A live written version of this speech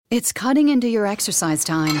It's cutting into your exercise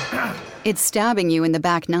time. It's stabbing you in the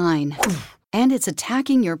back nine. And it's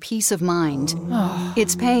attacking your peace of mind.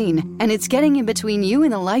 It's pain, and it's getting in between you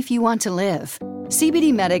and the life you want to live.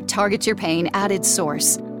 CBD Medic targets your pain at its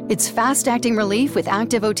source. It's fast-acting relief with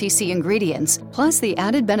active OTC ingredients, plus the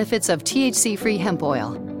added benefits of THC-free hemp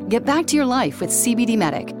oil. Get back to your life with CBD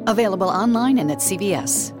Medic, available online and at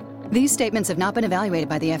CVS. These statements have not been evaluated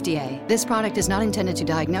by the FDA. This product is not intended to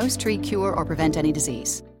diagnose, treat, cure, or prevent any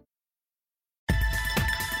disease.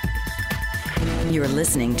 You're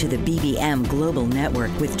listening to the BBM Global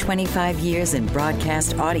Network with 25 years in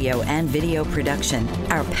broadcast audio and video production.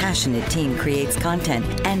 Our passionate team creates content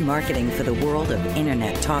and marketing for the world of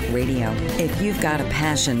Internet Talk Radio. If you've got a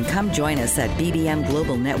passion, come join us at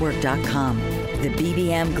bbmglobalnetwork.com. The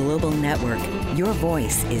BBM Global Network. Your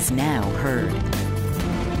voice is now heard.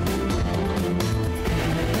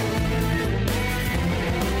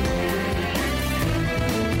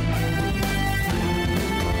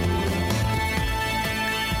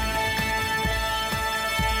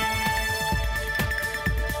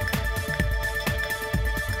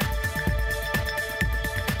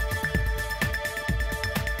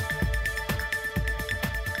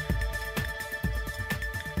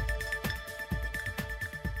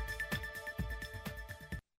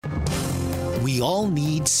 We all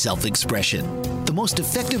need self-expression. The most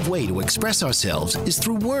effective way to express ourselves is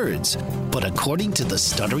through words. But according to the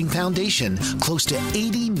Stuttering Foundation, close to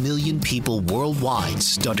 80 million people worldwide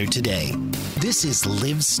stutter today. This is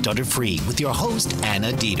Live Stutter-Free with your host,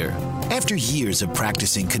 Anna Dieter. After years of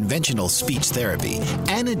practicing conventional speech therapy,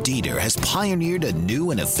 Anna Dieter has pioneered a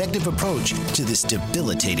new and effective approach to this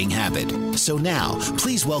debilitating habit. So now,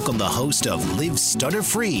 please welcome the host of Live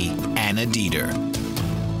Stutter-Free, Anna Dieter.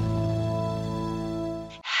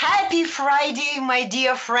 Happy Friday, my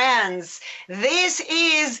dear friends. This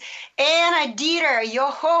is Anna Dieter, your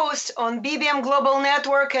host on BBM Global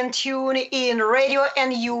Network and TuneIn Radio,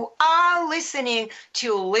 and you are listening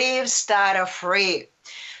to Live Stutter-Free.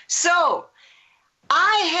 So,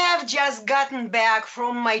 I have just gotten back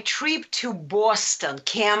from my trip to Boston,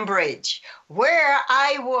 Cambridge, where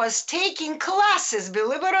I was taking classes,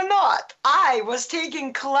 believe it or not. I was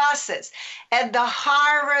taking classes at the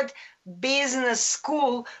Harvard Business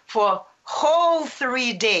School for whole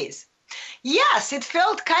 3 days. Yes, it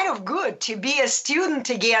felt kind of good to be a student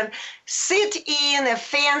again, sit in a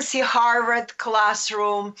fancy Harvard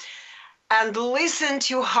classroom and listen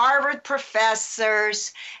to Harvard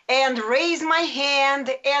professors and raise my hand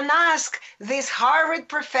and ask these Harvard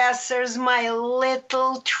professors my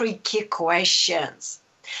little tricky questions.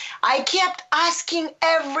 I kept asking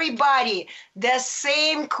everybody the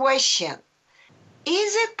same question.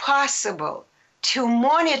 Is it possible to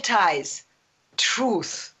monetize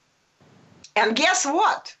truth? And guess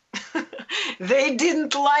what? They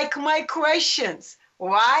didn't like my questions.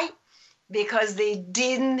 Why? Because they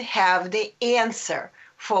didn't have the answer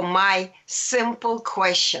for my simple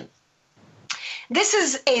question. This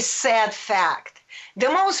is a sad fact. The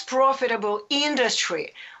most profitable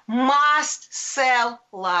industry must sell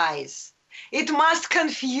lies. It must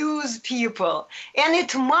confuse people, and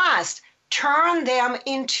it must turn them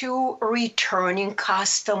into returning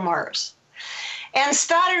customers. And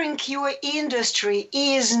stuttering cure industry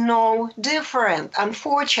is no different,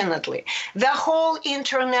 unfortunately. The whole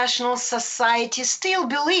international society still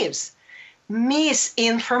believes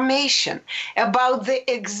misinformation about the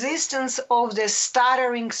existence of the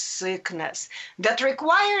stuttering sickness that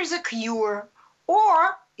requires a cure,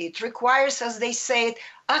 or it requires, as they say it,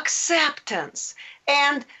 acceptance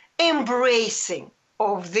and embracing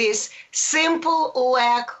of this simple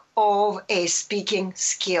lack of a speaking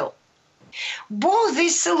skill. Both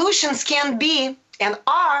these solutions can be and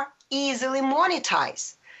are easily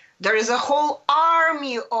monetized. There is a whole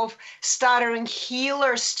army of stuttering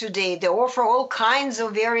healers today. They offer all kinds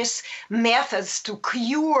of various methods to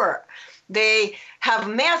cure. They have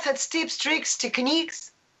methods, tips, tricks,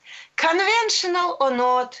 techniques. Conventional or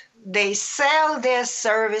not, they sell their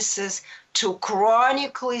services to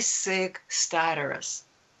chronically sick stutterers.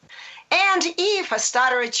 And if a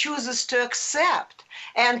stutterer chooses to accept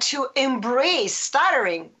and to embrace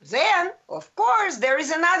stuttering, then, of course, there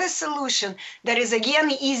is another solution that is, again,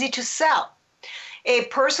 easy to sell. A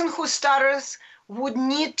person who stutters would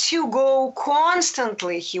need to go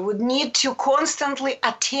constantly, he would need to constantly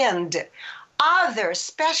attend other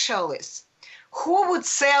specialists who would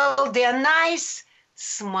sell their nice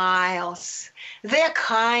smiles, their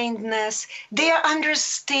kindness, their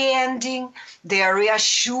understanding, their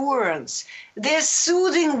reassurance, their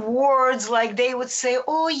soothing words, like they would say,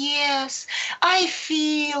 "Oh yes, I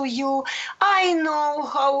feel you, I know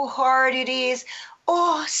how hard it is,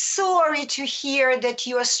 "Oh, sorry to hear that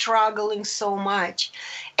you are struggling so much."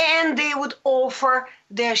 And they would offer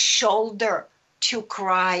their shoulder to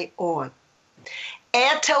cry on.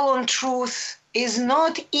 Etalon truth is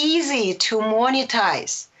not easy to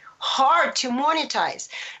monetize, hard to monetize,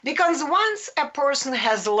 because once a person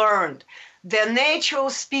has learned the natural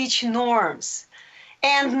speech norms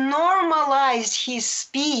and normalized his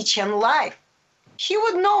speech and life, he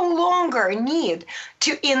would no longer need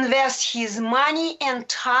to invest his money and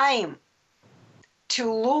time to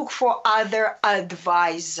look for other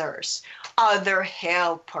advisors, other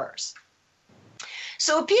helpers.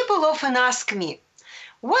 So people often ask me,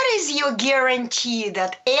 what is your guarantee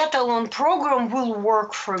that Etalon program will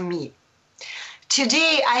work for me?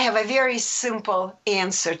 Today, I have a very simple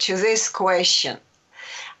answer to this question.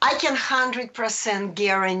 I can 100%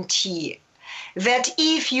 guarantee that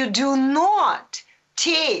if you do not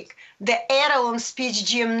take the Etalon Speech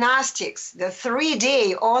Gymnastics, the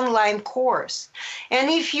 3-day online course, and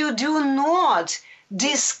if you do not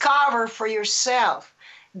discover for yourself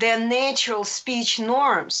the natural speech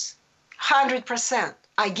norms, 100%,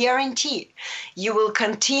 I guarantee you will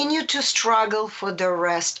continue to struggle for the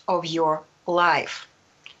rest of your life.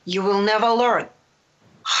 You will never learn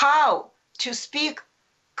how to speak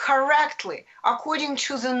correctly according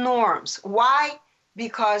to the norms. Why?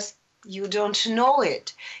 Because you don't know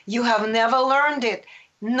it. You have never learned it.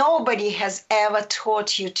 Nobody has ever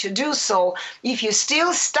taught you to do so. If you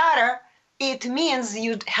still stutter, it means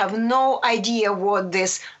you have no idea what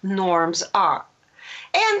these norms are.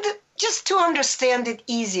 And just to understand it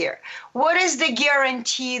easier, what is the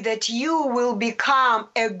guarantee that you will become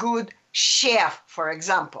a good chef, for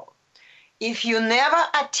example, if you never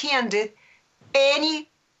attended any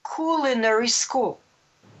culinary school?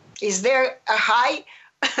 Is there a high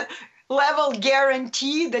level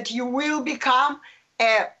guarantee that you will become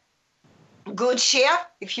a good chef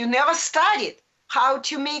if you never studied how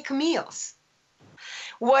to make meals?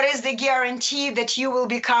 What is the guarantee that you will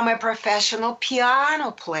become a professional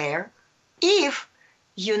piano player if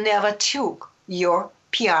you never took your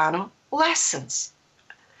piano lessons?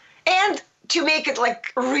 And to make it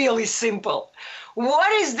like really simple,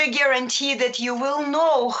 what is the guarantee that you will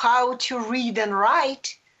know how to read and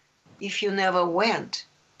write if you never went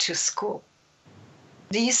to school?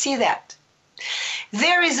 Do you see that?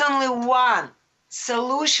 There is only one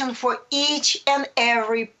solution for each and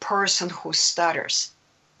every person who stutters.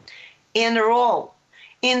 Enroll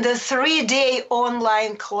in the 3-day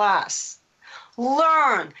online class.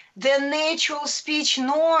 Learn the natural speech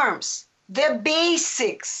norms, the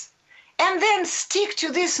basics, and then stick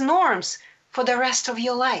to these norms for the rest of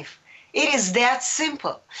your life. It is that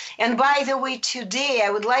simple. And by the way, today I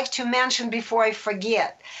would like to mention before I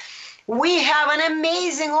forget, we have an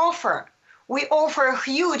amazing offer. We offer a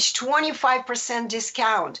huge 25%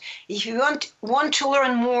 discount. If you want to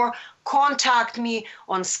learn more, contact me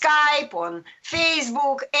on Skype, on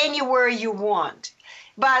Facebook, anywhere you want.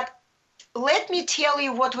 But let me tell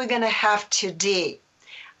you what we're going to have today.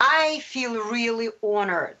 I feel really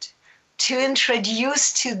honored to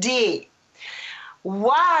introduce today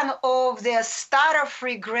one of the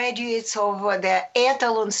STUTTER-FREE graduates of the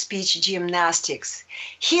Etalon Speech Gymnastics.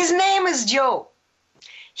 His name is Joe.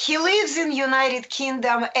 He lives in United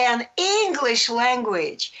Kingdom and English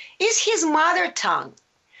language is his mother tongue.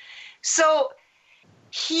 So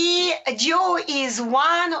Joe is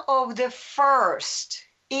one of the first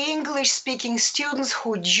English-speaking students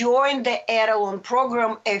who joined the Etalon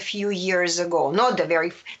program a few years ago. Not the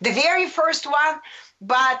very first one,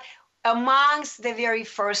 but amongst the very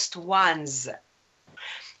first ones.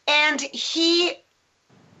 And he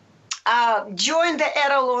joined the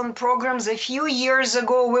Etalon programs a few years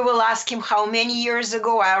ago. We will ask him how many years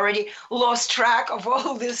ago. I already lost track of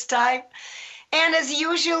all this time. And as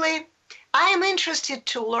usually, I am interested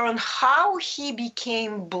to learn how he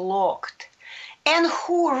became blocked and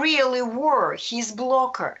who really were his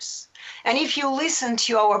blockers. And if you listen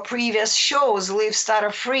to our previous shows, Live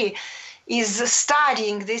Stutter Free is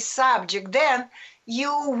studying this subject, then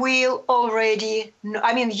you will already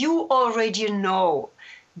know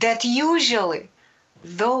that usually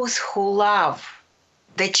those who love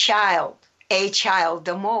a child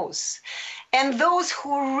the most, and those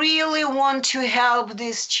who really want to help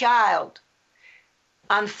this child,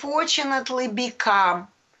 unfortunately become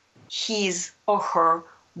his or her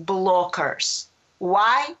blockers.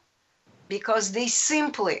 Why? Because they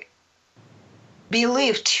simply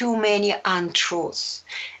believe too many untruths.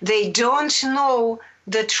 They don't know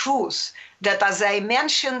the truth that, as I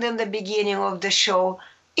mentioned in the beginning of the show,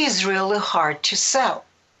 is really hard to sell.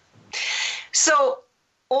 So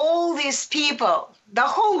all these people the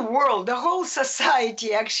whole world, the whole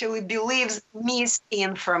society actually believes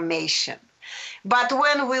misinformation. But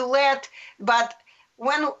when we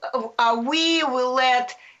will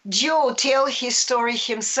let Joe tell his story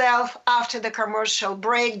himself after the commercial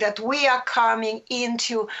break that we are coming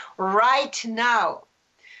into right now.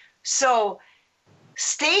 So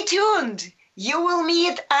stay tuned. You will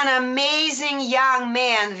meet an amazing young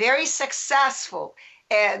man, very successful,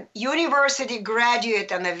 a university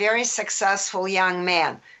graduate and a very successful young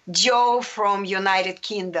man, Joe from United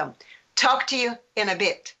Kingdom. Talk to you in a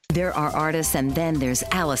bit. There are artists, and then there's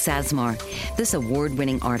Alice Asmar. This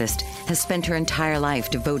award-winning artist has spent her entire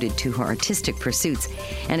life devoted to her artistic pursuits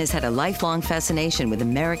and has had a lifelong fascination with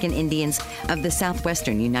American Indians of the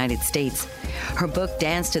southwestern United States. Her book,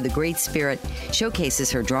 Dance to the Great Spirit,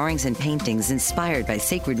 showcases her drawings and paintings inspired by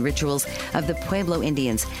sacred rituals of the Pueblo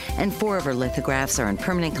Indians, and 4 of her lithographs are in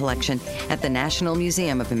permanent collection at the National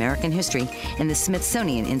Museum of American History in the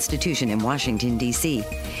Smithsonian Institution in Washington, D.C.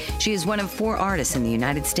 She is one of 4 artists in the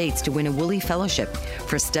United States to win a Woolley Fellowship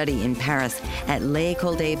for study in Paris at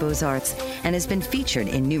l'École des Beaux-Arts and has been featured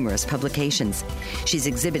in numerous publications. She's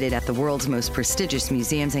exhibited at the world's most prestigious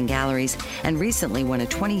museums and galleries and recently won a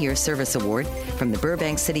 20-year service award from the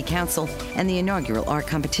Burbank City Council and the inaugural art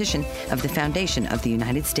competition of the Foundation of the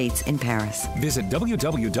United States in Paris. Visit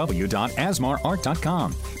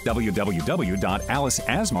www.asmarart.com,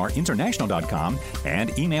 www.aliceasmarinternational.com,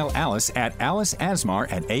 and email Alice at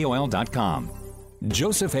aliceasmar@aol.com.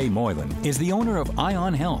 Joseph A. Moylan is the owner of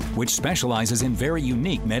Ion Health, which specializes in very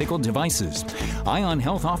unique medical devices. Ion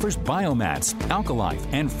Health offers biomats, alkalife,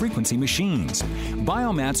 and frequency machines.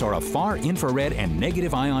 Biomats are a far infrared and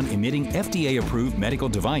negative ion emitting FDA-approved medical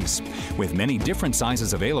device. With many different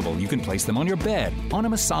sizes available, you can place them on your bed, on a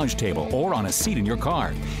massage table, or on a seat in your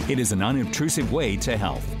car. It is an unobtrusive way to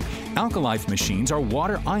health. Alkalife machines are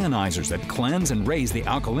water ionizers that cleanse and raise the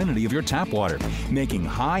alkalinity of your tap water, making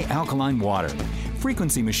high alkaline water.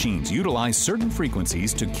 Frequency machines utilize certain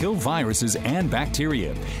frequencies to kill viruses and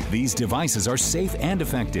bacteria. These devices are safe and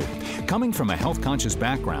effective. Coming from a health-conscious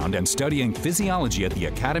background and studying physiology at the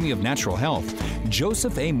Academy of Natural Health,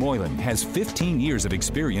 Joseph A. Moylan has 15 years of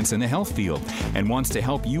experience in the health field and wants to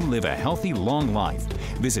help you live a healthy, long life.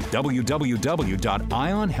 Visit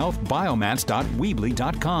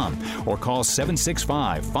www.ionhealthbiomats.weebly.com or call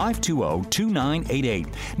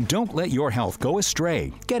 765-520-2988. Don't let your health go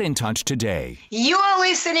astray. Get in touch today. You are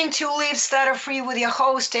listening to Live Stutter-Free with your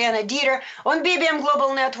host, Anna Dieter, on BBM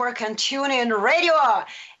Global Network and TuneIn Radio.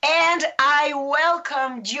 And I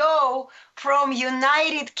welcome Joe from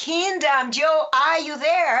United Kingdom. Joe, are you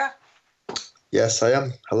there? Yes, I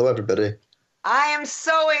am. Hello, everybody. I am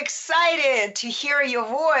so excited to hear your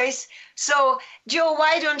voice. So, Joe,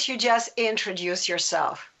 why don't you just introduce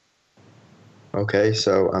yourself? Okay,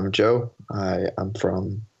 so I'm Joe. I am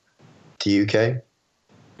from the UK.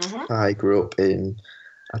 I grew up in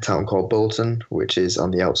a town called Bolton, which is on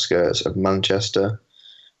the outskirts of Manchester.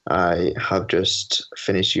 I have just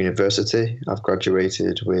finished university. I've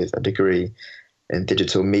graduated with a degree in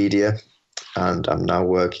digital media, and I'm now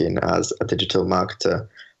working as a digital marketer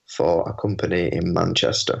for a company in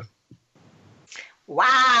Manchester.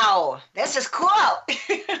 Wow, this is cool.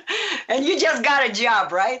 And you just got a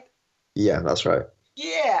job, right? Yeah, that's right.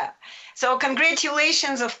 Yeah. So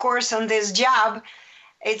congratulations, of course, on this job.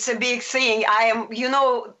 It's a big thing.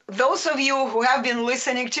 Those of you who have been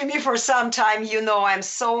listening to me for some time, I'm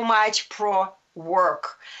so much pro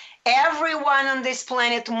work. Everyone on this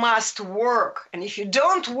planet must work. And if you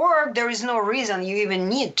don't work, there is no reason you even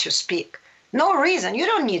need to speak. No reason. You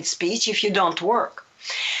don't need speech if you don't work.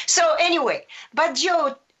 So anyway, but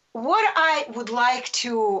Joe, what I would like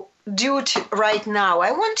to do right now,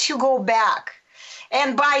 I want to go back.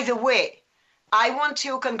 And by the way, I want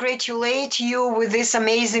to congratulate you with this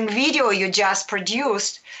amazing video you just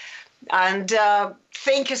produced. And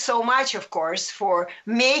thank you so much, of course, for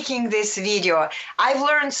making this video. I've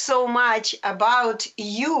learned so much about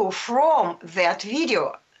you from that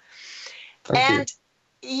video. Thank you.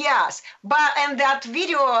 Yes, and that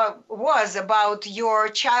video was about your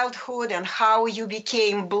childhood and how you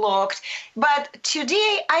became blocked. But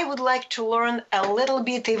today I would like to learn a little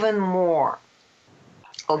bit even more.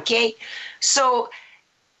 Okay, so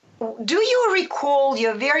do you recall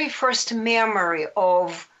your very first memory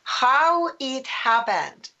of how it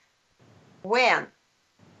happened? When?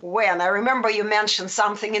 I remember you mentioned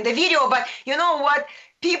something in the video, but you know what?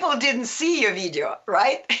 People didn't see your video,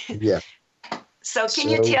 right? Yeah. So can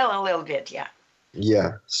you tell a little bit? Yeah.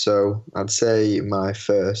 Yeah, so I'd say my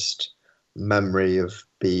first memory of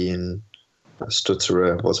being a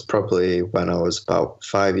stutterer was probably when I was about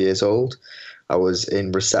 5 years old. I was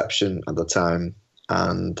in reception at the time,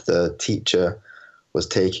 and the teacher was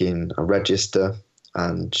taking a register,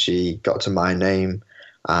 and she got to my name,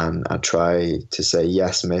 and I tried to say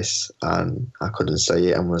yes, miss, and I couldn't say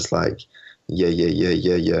it, and was like,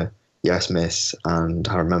 yeah, yes, miss. And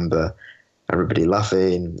I remember everybody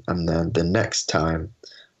laughing, and then the next time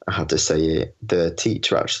I had to say it, the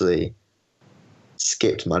teacher actually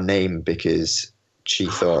skipped my name because she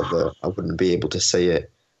thought that I wouldn't be able to say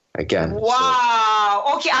it again. Wow.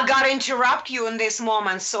 So. Okay, I got to interrupt you in this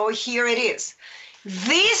moment. So here it is.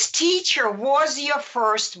 This teacher was your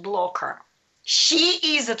first blocker. She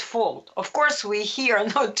is at fault. Of course, we're here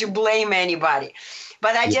not to blame anybody,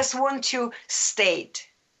 but I just want to state,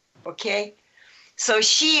 okay? So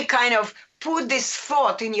she kind of put this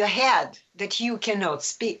thought in your head that you cannot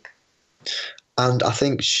speak. And I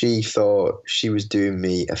think she thought she was doing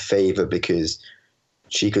me a favor because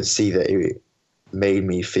she could see that it made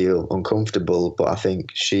me feel uncomfortable, but I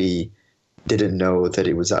think she didn't know that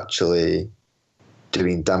it was actually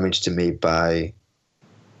doing damage to me by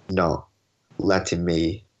not letting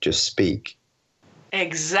me just speak.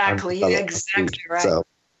 Exactly right.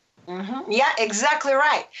 Yeah, exactly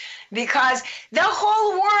right. Because the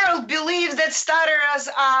whole world believes that stutterers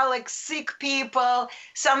are like sick people.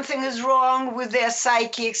 Something is wrong with their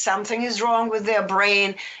psyche, something is wrong with their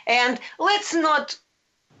brain. And let's not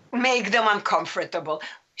make them uncomfortable.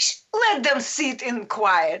 Let them sit in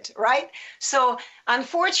quiet, right? So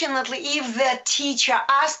unfortunately, if the teacher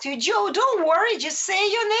asked you, Joe, don't worry, just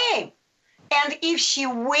say your name. And if she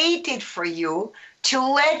waited for you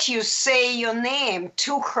to let you say your name,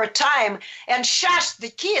 took her time, and shushed the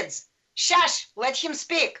kids, shush, let him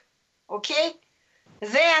speak, okay?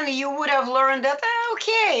 Then you would have learned that,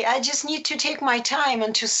 okay, I just need to take my time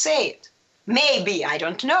and to say it. Maybe, I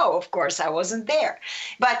don't know, of course, I wasn't there.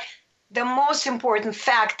 But the most important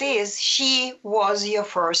fact is she was your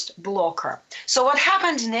first blocker. So what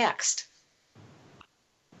happened next?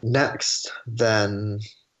 Next, then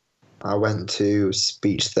I went to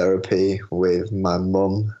speech therapy with my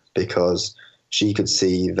mum because she could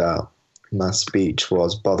see that my speech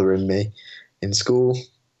was bothering me in school.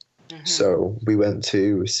 Mm-hmm. So we went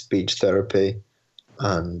to speech therapy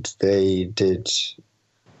and they did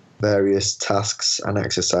various tasks and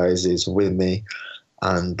exercises with me.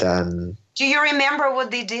 And then... Do you remember what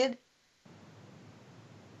they did?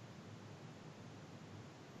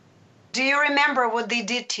 Do you remember what they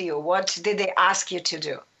did to you? What did they ask you to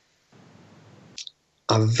do?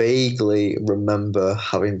 I vaguely remember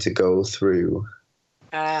having to go through...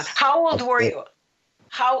 how old were you?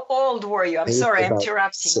 How old were you? I'm sorry, I'm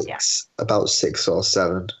interrupting. About 6 or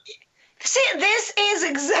 7. See, this is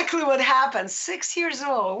exactly what happened. 6 years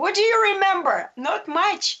old. What do you remember? Not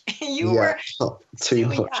much. You were not too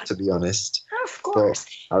much, young. To be honest. Of course.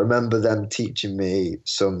 But I remember them teaching me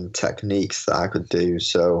some techniques that I could do.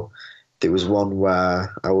 So there was one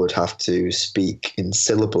where I would have to speak in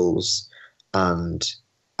syllables, and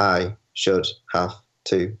I should have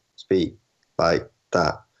to speak like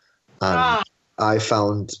that. And I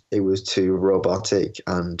found it was too robotic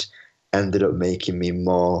and ended up making me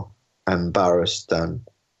more embarrassed than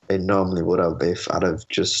it normally would have if I'd have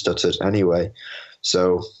just stuttered anyway.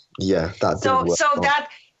 So yeah, that didn't work. So that,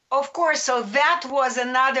 of course, so that was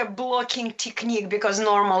another blocking technique because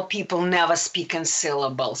normal people never speak in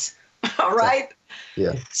syllables, right?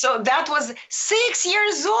 Yeah. So that was 6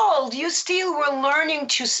 years old. You still were learning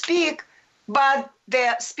to speak, but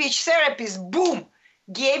the speech therapist, boom,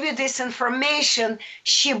 gave you this information.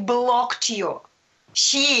 She blocked you.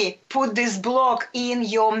 She put this block in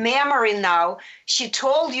your memory now. She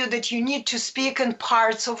told you that you need to speak in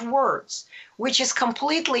parts of words, which is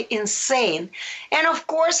completely insane. And of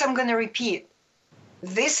course, I'm going to repeat,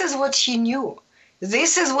 this is what she knew.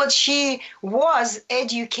 This is what she was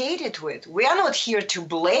educated with. We are not here to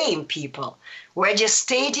blame people. We're just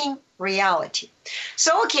stating reality.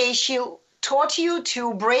 So, okay, she taught you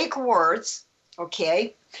to break words,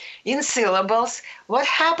 okay, in syllables. What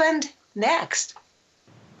happened next?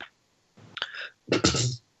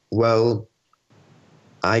 Well,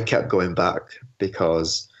 I kept going back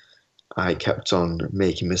because I kept on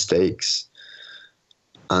making mistakes.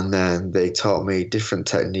 And then they taught me different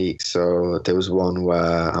techniques. So there was one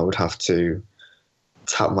where I would have to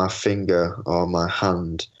tap my finger or my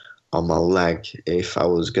hand on my leg if I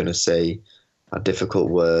was going to say a difficult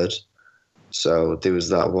word. So there was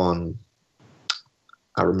that one.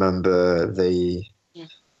 I remember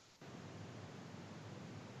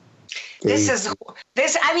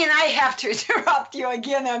I have to interrupt you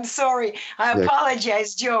again. I'm sorry. I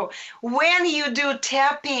apologize, Joe. When you do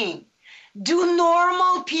tapping, do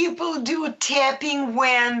normal people do tapping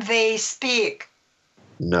when they speak?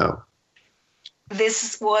 No.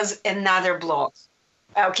 this was another blog.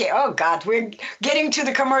 Okay, oh God, we're getting to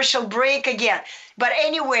the commercial break again. But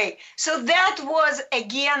anyway, so that was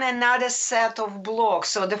again another set of blocks.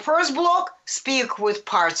 So the first block, speak with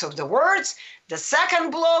parts of the words. The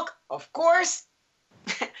second block, of course,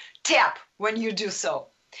 tap when you do so.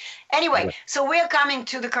 Anyway, so we're coming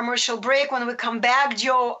to the commercial break. When we come back,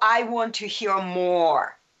 Joe, I want to hear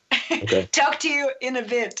more. Okay. Talk to you in a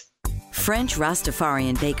bit. French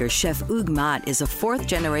Rastafarian baker Chef Hugues Mott is a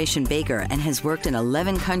fourth-generation baker and has worked in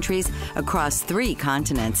 11 countries across 3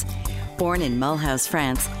 continents. Born in Mulhouse,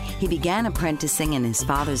 France, he began apprenticing in his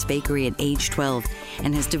father's bakery at age 12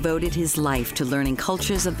 and has devoted his life to learning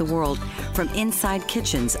cultures of the world from inside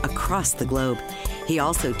kitchens across the globe. He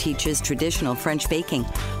also teaches traditional French baking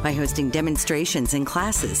by hosting demonstrations and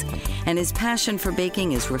classes, and his passion for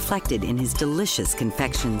baking is reflected in his delicious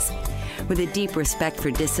confections. With a deep respect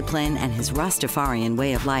for discipline and his Rastafarian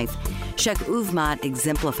way of life, Chef Hugues Mott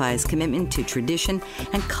exemplifies commitment to tradition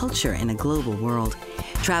and culture in a global world.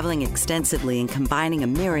 Traveling extensively and combining a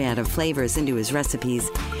myriad of flavors into his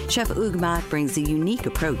recipes, Chef Hugues Mott brings a unique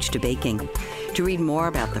approach to baking. To read more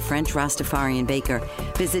about the French Rastafarian baker,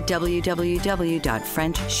 visit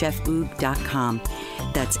www.frenchchefhugues.com.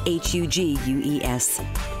 That's Hugues.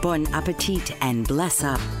 Bon appetit and bless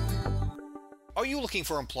up. Are you looking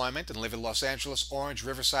for employment and live in Los Angeles, Orange,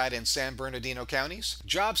 Riverside, and San Bernardino counties?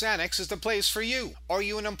 Jobs Annex is the place for you. Are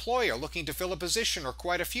you an employer looking to fill a position or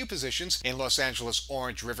quite a few positions in Los Angeles,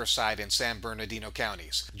 Orange, Riverside, and San Bernardino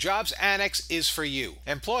counties? Jobs Annex is for you.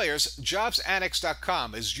 Employers,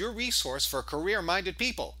 JobsAnnex.com is your resource for career-minded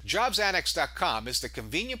people. JobsAnnex.com is the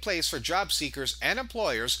convenient place for job seekers and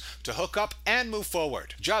employers to hook up and move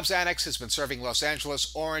forward. Jobs Annex has been serving Los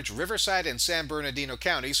Angeles, Orange, Riverside, and San Bernardino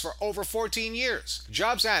counties for over 14 years.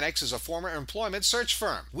 Jobs Annex is a former employment search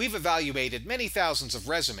firm. We've evaluated many thousands of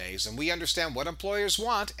resumes, and we understand what employers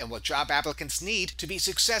want and what job applicants need to be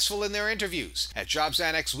successful in their interviews. At Jobs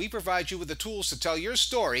Annex, we provide you with the tools to tell your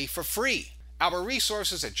story for free. Our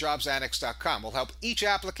resources at JobsAnnex.com will help each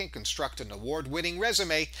applicant construct an award-winning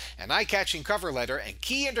resume, an eye-catching cover letter, and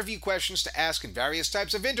key interview questions to ask in various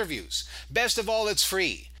types of interviews. Best of all, it's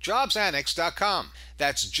free. JobsAnnex.com.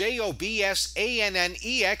 That's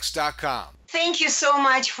JobsAnnex.com. Thank you so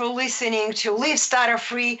much for listening to Live Stutter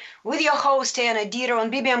Free with your host Anna Dieter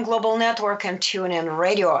on BBM Global Network and TuneIn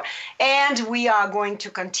Radio. And we are going to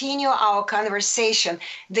continue our conversation.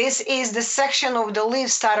 This is the section of the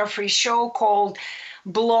Live Stutter Free show called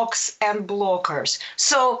Blocks and Blockers.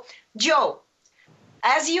 So, Joe,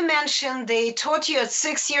 as you mentioned, they taught you at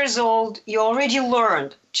 6 years old, you already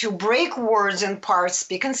learned to break words in parts,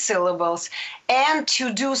 speak in syllables, and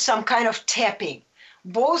to do some kind of tapping.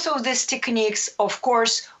 Both of these techniques, of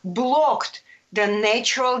course, blocked the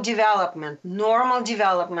natural development, normal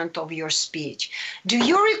development of your speech. Do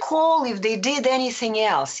you recall if they did anything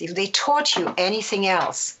else, if they taught you anything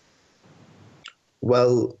else?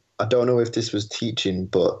 Well, I don't know if this was teaching,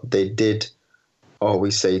 but they did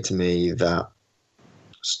always say to me that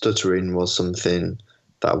stuttering was something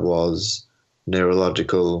that was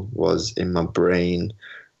neurological, was in my brain.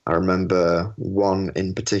 I remember one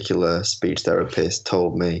in particular speech therapist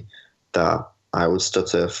told me that I would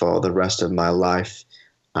stutter for the rest of my life,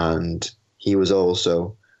 and he was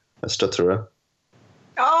also a stutterer.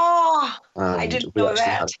 Oh, and I didn't we know actually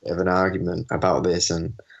that. had a bit of an argument about this,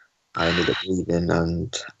 and I ended up leaving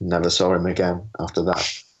and never saw him again after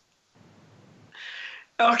that.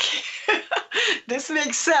 Okay, this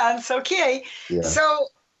makes sense. Okay, Yeah. So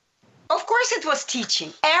of course it was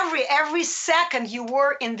teaching. Every second you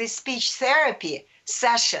were in the speech therapy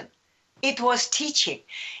session, it was teaching.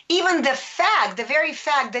 Even the very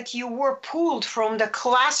fact that you were pulled from the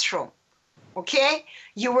classroom, okay?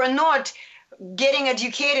 You were not getting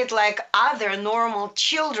educated like other normal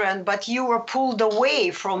children, but you were pulled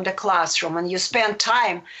away from the classroom and you spent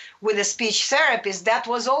time with a speech therapist. That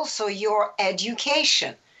was also your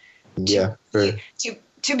education. Yeah,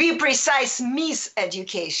 To be precise,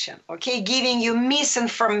 miseducation, okay? Giving you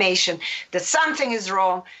misinformation that something is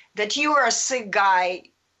wrong, that you are a sick guy,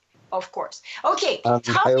 of course. Okay, And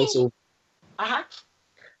I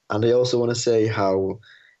also want to say how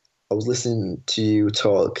I was listening to you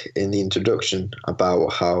talk in the introduction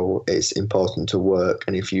about how it's important to work,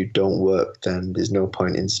 and if you don't work, then there's no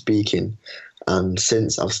point in speaking. And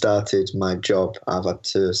since I've started my job, I've had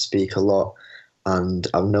to speak a lot, and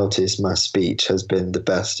I've noticed my speech has been the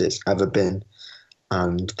best it's ever been.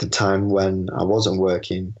 And the time when I wasn't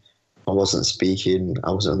working, I wasn't speaking,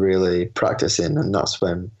 I wasn't really practicing, and that's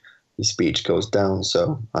when your speech goes down.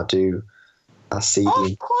 So I do I see the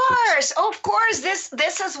Of course.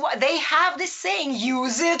 This is what they have this saying: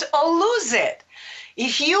 use it or lose it.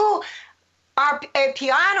 If you are a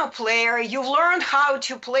piano player, you've learned how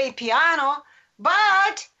to play piano,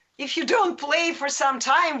 but if you don't play for some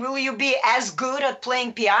time, will you be as good at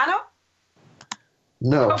playing piano?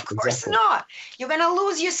 No, Of course exactly. not. You're going to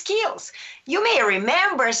lose your skills. You may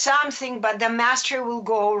remember something, but the mastery will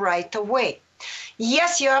go right away.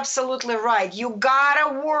 Yes, you're absolutely right. You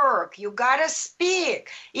gotta work. You gotta speak.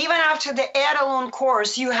 Even after the Etalon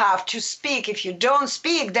course, you have to speak. If you don't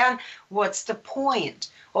speak, then what's the point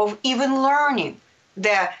of even learning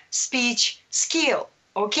the speech skill?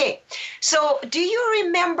 Okay, so do you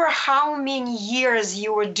remember how many years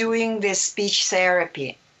you were doing this speech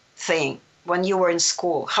therapy thing when you were in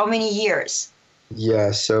school? How many years?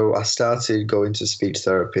 Yeah, so I started going to speech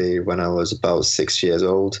therapy when I was about 6 years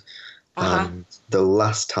old. And the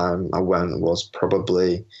last time I went was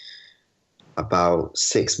probably about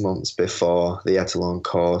 6 months before the Etalon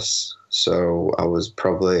course. So I was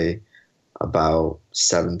probably about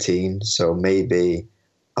 17, so maybe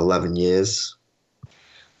 11 years.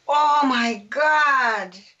 Oh my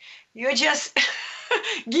God, you're just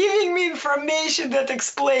giving me information that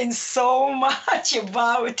explains so much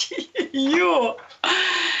about you.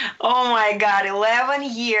 Oh my God, 11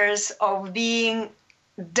 years of being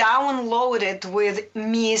downloaded with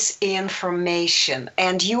misinformation,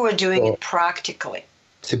 and you were doing it practically.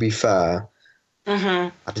 To be fair,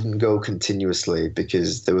 I didn't go continuously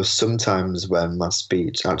because there were some times when my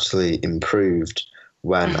speech actually improved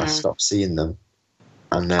when I stopped seeing them.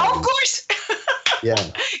 And then, of course.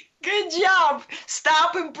 Yeah. Good job.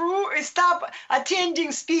 Stop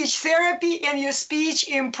attending speech therapy and your speech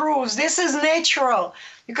improves. This is natural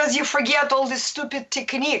because you forget all these stupid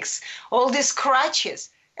techniques, all these crutches,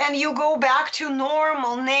 and you go back to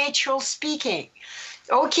normal, natural speaking.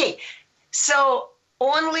 Okay, so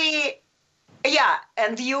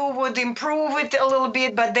and you would improve it a little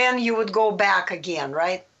bit, but then you would go back again,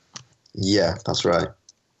 right? Yeah, that's right.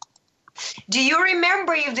 Do you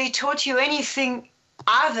remember if they taught you anything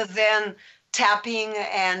other than tapping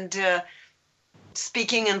and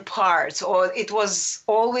speaking in parts, or it was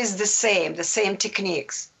always the same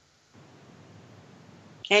techniques?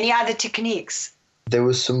 Any other techniques? There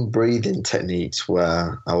was some breathing techniques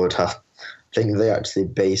where I think they actually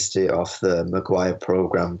based it off the McGuire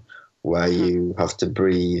program, where you have to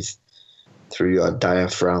breathe through your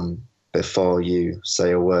diaphragm before you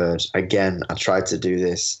say a word. Again, I tried to do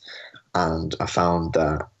this and I found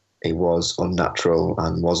that it was unnatural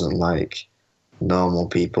and wasn't like normal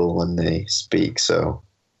people when they speak. So,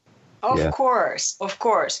 Of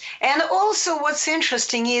course. And also what's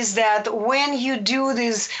interesting is that when you do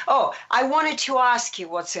this, I wanted to ask you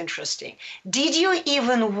what's interesting. Did you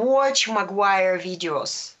even watch McGuire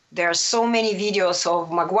videos? There are so many videos of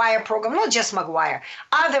McGuire program, not just McGuire,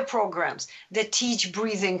 other programs that teach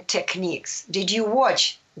breathing techniques. Did you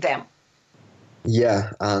watch them?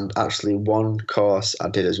 Yeah, and actually one course I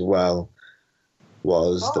did as well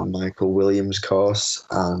was the Michael Williams course,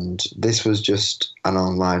 and this was just an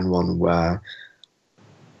online one where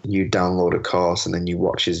you download a course and then you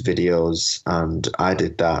watch his videos, and I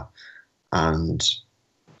did that, and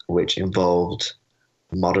which involved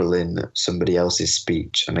modeling somebody else's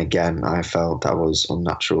speech, and again I felt that was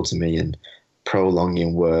unnatural to me and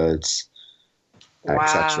prolonging words,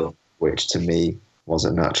 etc., which to me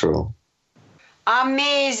wasn't natural.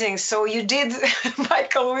 Amazing. So you did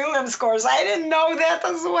Michael Williams course. I didn't know that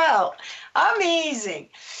as well. Amazing.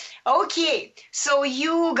 Okay, so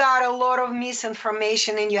you got a lot of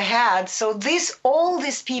misinformation in your head. So all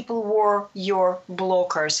these people were your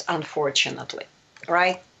blockers, unfortunately,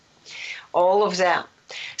 right? All of them.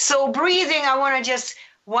 So breathing, I want to just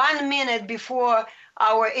 1 minute before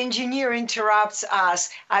our engineer interrupts us,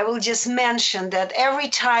 I will just mention that every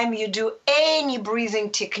time you do any breathing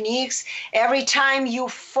techniques, every time you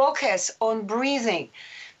focus on breathing,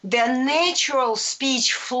 the natural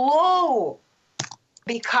speech flow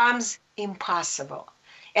becomes impossible.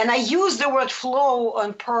 And I use the word flow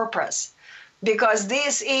on purpose because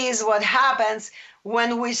this is what happens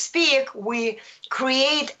when we speak. We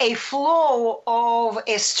create a flow of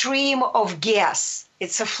a stream of gas.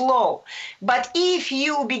 It's a flow. But if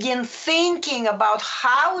you begin thinking about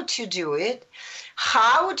how to do it,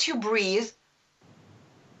 how to breathe,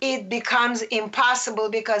 it becomes impossible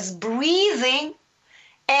because breathing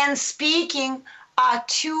and speaking are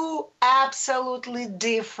two absolutely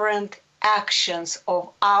different actions of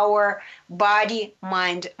our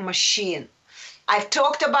body-mind machine. I've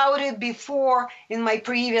talked about it before in my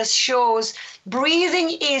previous shows.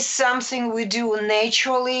 Breathing is something we do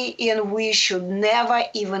naturally, and we should never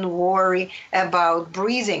even worry about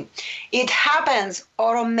breathing. It happens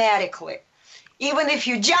automatically. Even if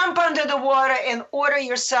you jump under the water and order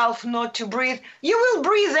yourself not to breathe, you will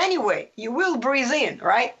breathe anyway. You will breathe in,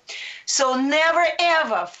 right? So never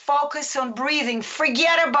ever focus on breathing.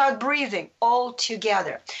 Forget about breathing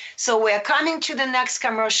altogether. So we're coming to the next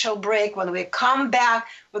commercial break. When we come back,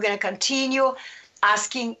 we're going to continue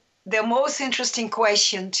asking the most interesting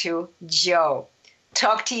question to Joe.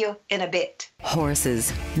 Talk to you in a bit.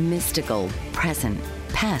 Horses, mystical, present,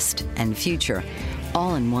 past, and future,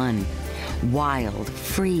 all in one. Wild,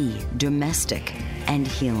 free, domestic, and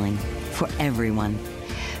healing for everyone.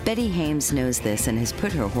 Betty Hames knows this and has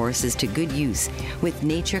put her horses to good use with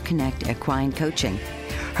Nature Connect Equine Coaching.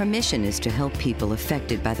 Her mission is to help people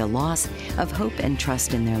affected by the loss of hope and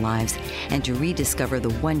trust in their lives and to rediscover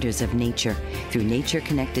the wonders of nature through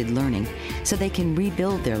nature-connected learning so they can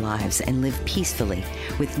rebuild their lives and live peacefully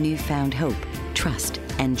with newfound hope, trust,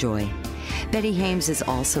 and joy. Betty Hames is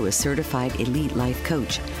also a certified elite life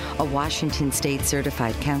coach, a Washington State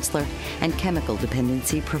certified counselor, and chemical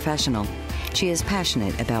dependency professional. She is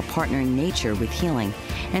passionate about partnering nature with healing,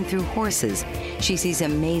 and through horses, she sees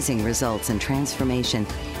amazing results and transformation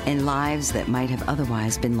in lives that might have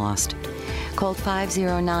otherwise been lost. Call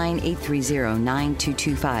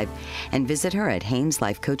 509-830-9225 and visit her at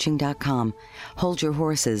HamesLifeCoaching.com. Hold your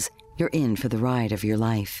horses. You're in for the ride of your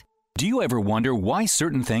life. Do you ever wonder why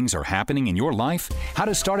certain things are happening in your life? How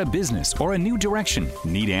to start a business or a new direction?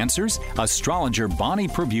 Need answers? Astrologer Bonnie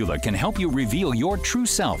Prabula can help you reveal your true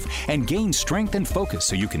self and gain strength and focus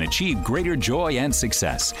so you can achieve greater joy and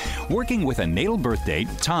success. Working with a natal birth date,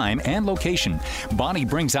 time, and location, Bonnie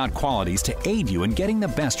brings out qualities to aid you in getting the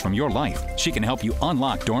best from your life. She can help you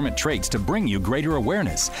unlock dormant traits to bring you greater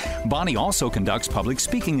awareness. Bonnie also conducts public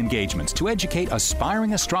speaking engagements to educate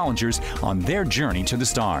aspiring astrologers on their journey to the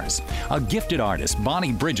stars. A gifted artist,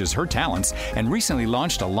 Bonnie bridges her talents and recently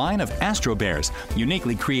launched a line of Astro Bears,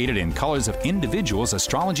 uniquely created in colors of individuals'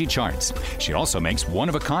 astrology charts. She also makes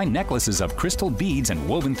one-of-a-kind necklaces of crystal beads and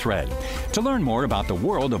woven thread. To learn more about the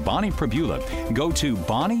world of Bonnie Prabula, go to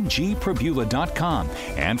bonniegprabula.com.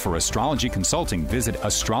 And for astrology consulting, visit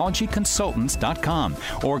astrologyconsultants.com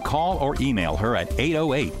or call or email her at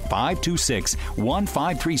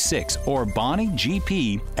 808-526-1536 or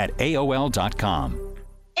bonniegp@aol.com.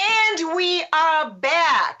 And we are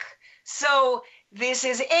back. So this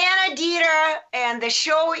is Anna Dieter, and the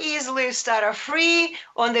show is Live Stutter Free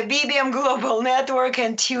on the BBM Global Network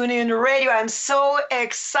and TuneIn Radio. I'm so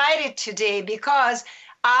excited today because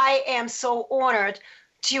I am so honored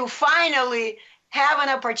to finally have an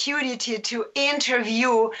opportunity to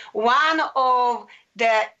interview one of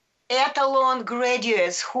the Etalon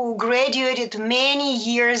graduates who graduated many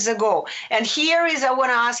years ago. And here is, I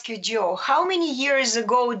want to ask you, Joe, how many years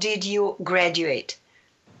ago did you graduate?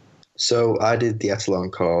 So I did the Etalon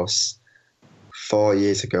course 4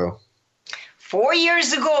 years ago. 4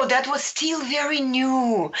 years ago, that was still very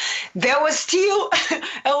new. There was still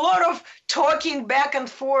a lot of talking back and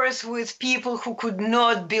forth with people who could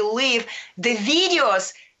not believe the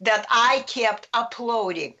videos that I kept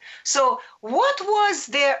uploading. So what was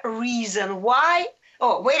the reason why?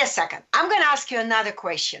 Oh, wait a second. I'm going to ask you another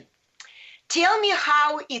question. Tell me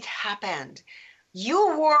how it happened.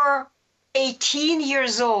 You were 18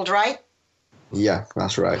 years old, right? Yeah,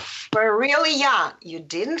 that's right. You were really young. You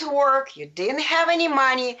didn't work. You didn't have any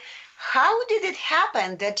money. How did it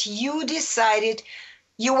happen that you decided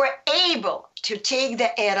you were able to take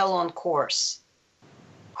the Etalon course?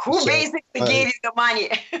 Who basically gave you the money?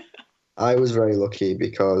 I was very lucky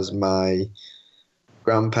because my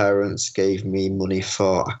grandparents gave me money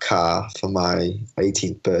for a car for my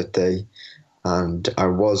 18th birthday, and I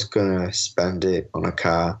was going to spend it on a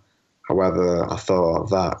car. However, I thought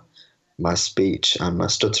that my speech and my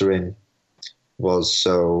stuttering was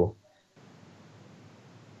so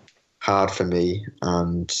hard for me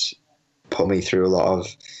and put me through a lot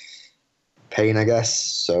of pain, I guess.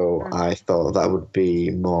 So I thought that would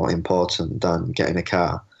be more important than getting a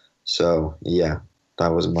car. So yeah,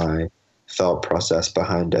 that was my thought process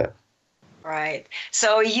behind it. Right.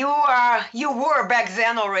 So you were back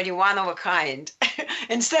then already one of a kind.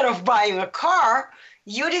 Instead of buying a car,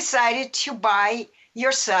 you decided to buy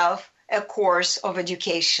yourself a course of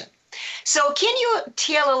education. So can you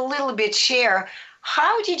tell a little bit, share,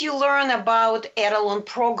 how did you learn about Etalon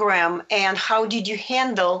program and how did you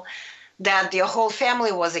handle that your whole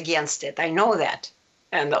family was against it? I know that.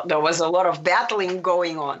 And there was a lot of battling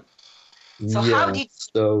going on. So how did...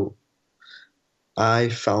 So I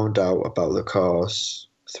found out about the course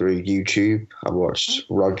through YouTube. I watched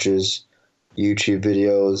Roger's YouTube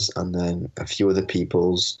videos and then a few other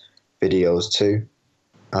people's videos too.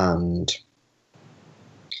 And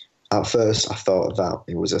at first I thought that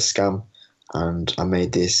it was a scam, and I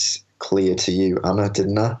made this clear to you, Anna,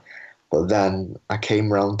 didn't I? But then I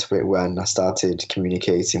came around to it when I started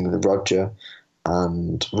communicating with Roger,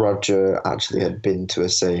 and Roger actually had been to the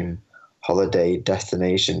same holiday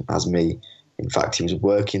destination as me. In fact, he was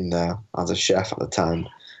working there as a chef at the time.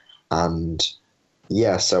 And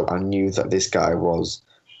yeah, so I knew that this guy was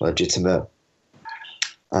legitimate.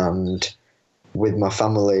 And with my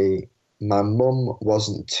family, my mum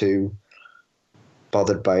wasn't too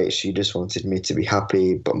bothered by it. She just wanted me to be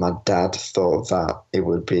happy. But my dad thought that it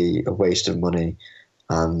would be a waste of money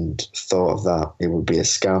and thought that it would be a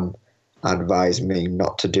scam. Advised me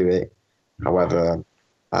not to do it. However,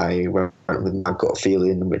 I went with my gut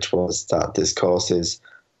feeling, which was that this course is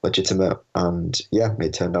legitimate, and yeah,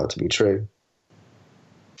 it turned out to be true.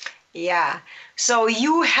 Yeah. So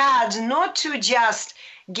you had not to just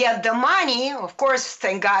get the money. Of course,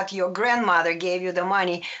 thank God your grandmother gave you the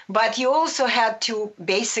money, but you also had to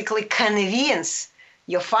basically convince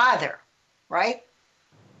your father, right?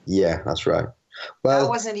 Yeah, that's right. Well, that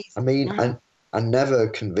wasn't easy. I mean, I never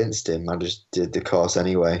convinced him. I just did the course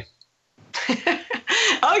anyway.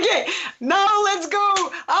 Okay, now let's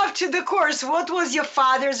go after the course. What was your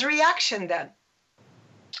father's reaction then?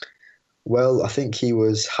 Well, I think he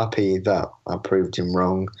was happy that I proved him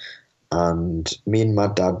wrong, and me and my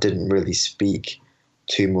dad didn't really speak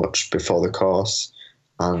too much before the course,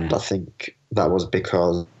 and I think that was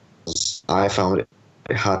because I found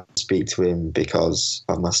it hard to speak to him because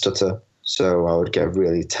of my stutter, so I would get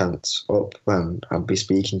really tense up when I'd be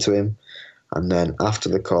speaking to him. And then after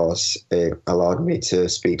the course, it allowed me to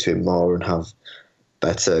speak to him more and have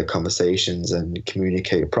better conversations and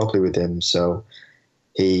communicate properly with him. So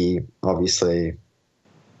he obviously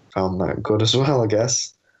found that good as well, I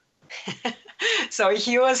guess. So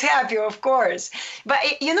he was happy, of course. But,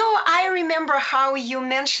 I remember how you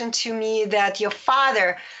mentioned to me that your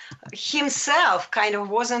father himself kind of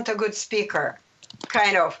wasn't a good speaker.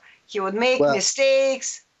 He would make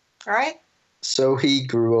mistakes, right? So he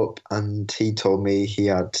grew up and he told me he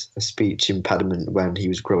had a speech impediment when he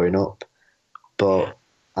was growing up, but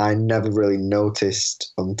I never really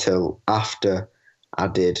noticed until after I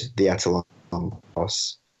did the Etalon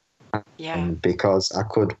course. Yeah. Because I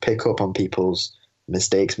could pick up on people's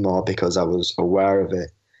mistakes more because I was aware of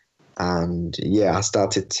it. And yeah, I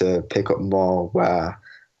started to pick up more where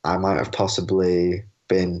I might have possibly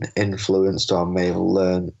been influenced or may have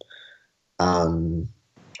learned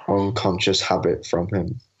unconscious habit from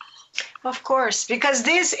him. Of course, because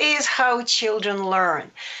this is how children learn.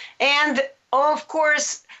 And of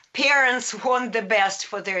course, parents want the best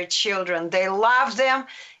for their children. They love them,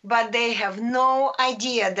 but they have no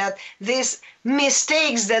idea that these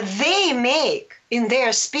mistakes that they make in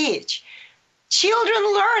their speech, children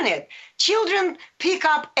learn it. Children pick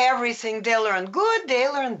up everything. They learn good, they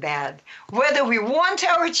learn bad. Whether we want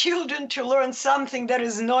our children to learn something that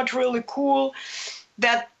is not really cool,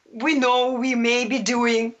 that we know we may be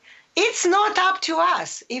doing, it's not up to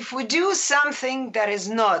us. If we do something that is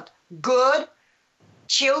not good,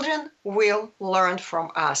 children will learn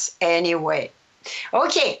from us anyway.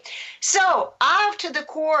 Okay, so after the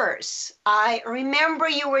course, I remember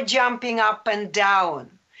you were jumping up and down.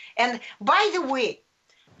 And by the way,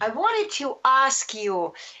 I wanted to ask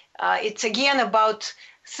you, it's again about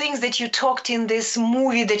things that you talked in this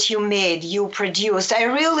movie that you made, you produced. I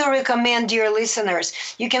really recommend, dear listeners,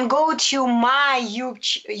 you can go to my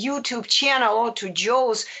YouTube channel or to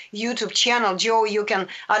Joe's YouTube channel. Joe, you can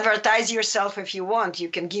advertise yourself if you want. You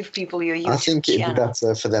can give people your YouTube channel. I think it'd be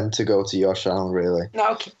better for them to go to your channel, really.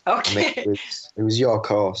 Okay. I mean, it was your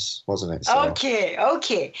course, wasn't it? So.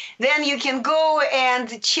 Okay. Then you can go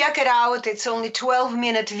and check it out. It's only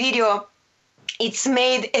 12-minute video. It's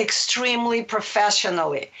made extremely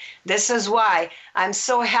professionally. This is why I'm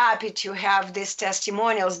so happy to have these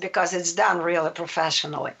testimonials, because it's done really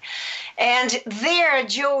professionally. And there,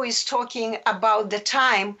 Joe is talking about the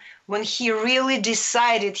time when he really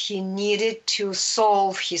decided he needed to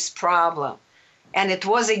solve his problem. And it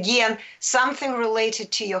was, again, something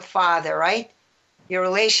related to your father, right? Your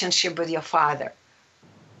relationship with your father.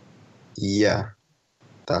 Yeah,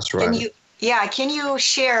 that's right. Can you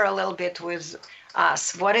share a little bit with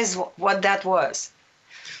us what that was?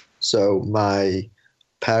 So my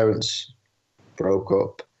parents broke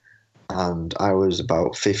up and I was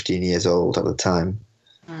about 15 years old at the time.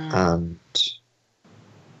 And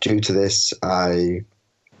due to this, I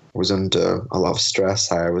was under a lot of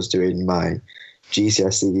stress. I was doing my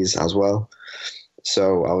GCSEs as well.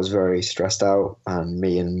 So I was very stressed out, and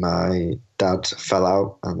me and my dad fell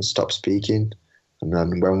out and stopped speaking. And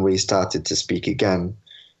then when we started to speak again,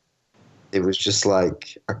 it was just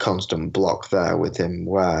like a constant block there with him,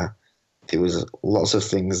 where there was lots of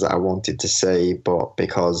things that I wanted to say, but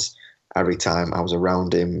because every time I was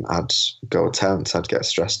around him, I'd go tense, I'd get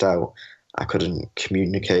stressed out. I couldn't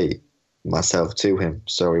communicate myself to him.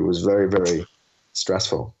 So it was very, very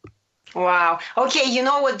stressful. Wow. Okay, you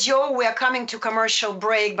know what, Joe? We are coming to commercial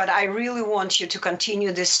break, but I really want you to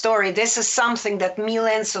continue this story. This is something that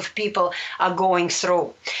millions of people are going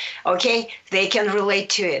through. Okay? They can relate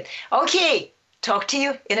to it. Okay, talk to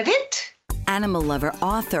you in a bit. Animal lover,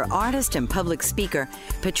 author, artist, and public speaker,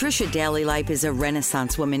 Patricia Daly-Lipe is a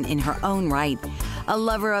Renaissance woman in her own right. A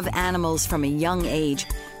lover of animals from a young age,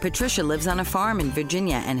 Patricia lives on a farm in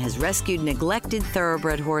Virginia and has rescued neglected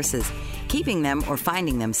thoroughbred horses, keeping them or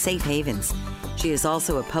finding them safe havens. She is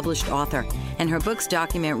also a published author, and her books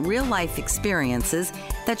document real-life experiences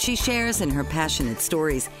that she shares in her passionate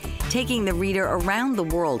stories, taking the reader around the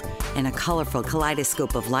world in a colorful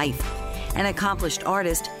kaleidoscope of life. An accomplished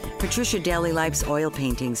artist, Patricia Daly-Lipe's oil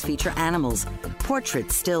paintings feature animals,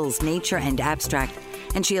 portraits, stills, nature, and abstract,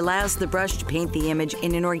 and she allows the brush to paint the image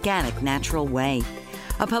in an organic, natural way.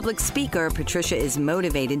 A public speaker, Patricia is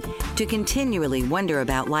motivated to continually wonder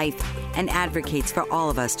about life and advocates for all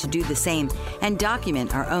of us to do the same and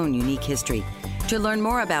document our own unique history. To learn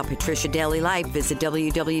more about Patricia Daly-Lipe, visit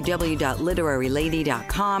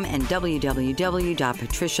www.literarylady.com and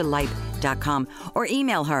www.patricialipe.com or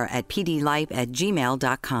email her at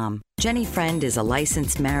pdlipe@gmail.com. Jenny Friend is a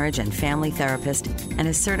licensed marriage and family therapist and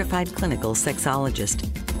a certified clinical sexologist,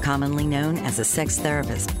 commonly known as a sex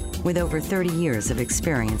therapist, with over 30 years of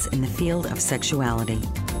experience in the field of sexuality.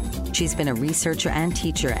 She's been a researcher and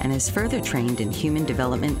teacher and is further trained in human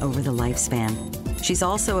development over the lifespan. She's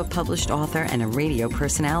also a published author and a radio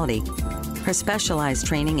personality. Her specialized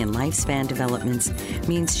training in lifespan developments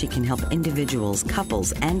means she can help individuals,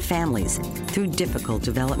 couples, and families through difficult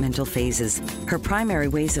developmental phases. Her primary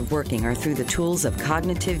ways of working are through the tools of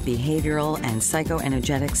cognitive, behavioral, and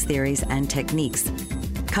psychoenergetics theories and techniques.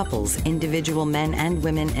 Couples, individual men and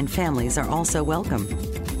women, and families are also welcome.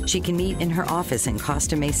 She can meet in her office in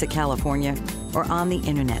Costa Mesa, California, or on the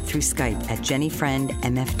internet through Skype at Jenny Friend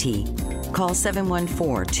MFT. Call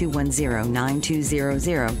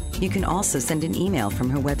 714-210-9200. You can also send an email from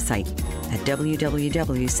her website at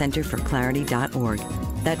www.centerforclarity.org.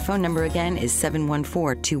 That phone number again is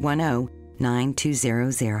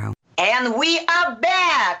 714-210-9200. And we are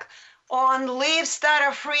back on Live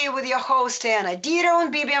Stutter-Free with your host, Anna Dieter,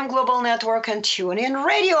 on BBM Global Network and TuneIn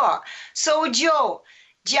Radio. So, Joe,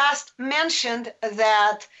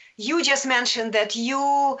 you just mentioned that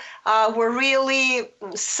you were really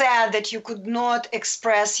sad that you could not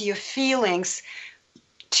express your feelings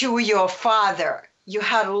to your father. You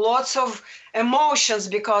had lots of emotions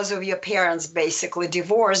because of your parents basically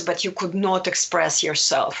divorced, but you could not express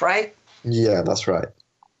yourself, right? Yeah, that's right.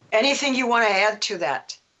 Anything you want to add to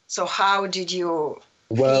that? So how did you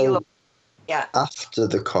feel? Yeah. After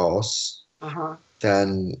the course,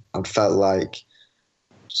 then I felt like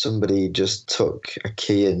somebody just took a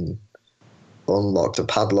key and unlocked a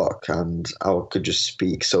padlock, and I could just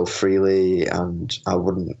speak so freely and I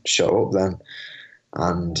wouldn't show up then.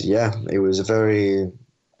 And yeah, it was a very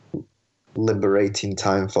liberating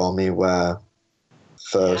time for me, where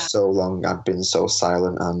for so long I'd been so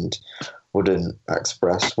silent and wouldn't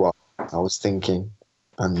express what I was thinking.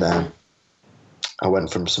 And then I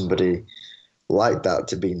went from somebody like that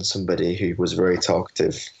to being somebody who was very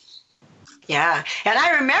talkative. Yeah, and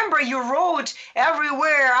I remember you wrote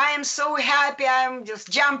everywhere, I am so happy, I'm just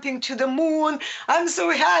jumping to the moon, I'm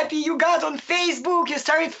so happy. You got on Facebook, you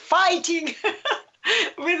started fighting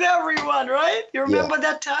with everyone, right? You remember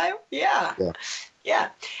that time? Yeah.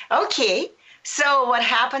 Okay, so what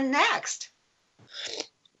happened next?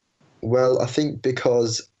 Well, I think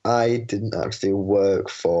because I didn't actually work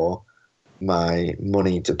for my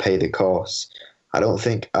money to pay the course, I don't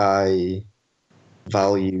think I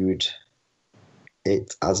valued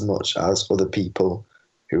it as much as other people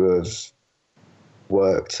who have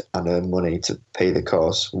worked and earned money to pay the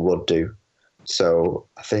course would do. So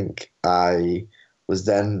I think I was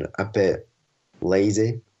then a bit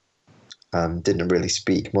lazy, didn't really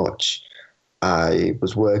speak much. I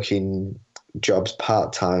was working jobs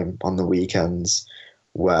part-time on the weekends,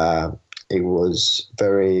 where it was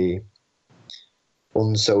very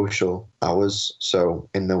unsocial hours. So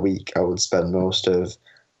in the week, I would spend most of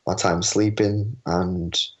my time sleeping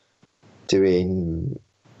and doing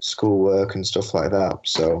schoolwork and stuff like that.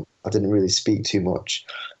 So I didn't really speak too much.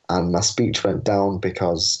 and my speech went down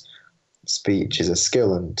because speech is a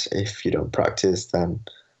skill, and if you don't practice, then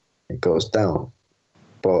it goes down.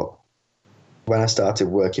 But when I started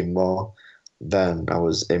working more, then I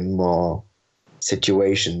was in more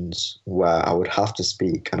situations where I would have to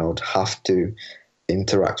speak and I would have to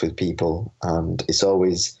interact with people, and it's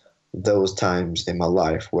always those times in my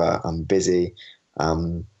life where I'm busy,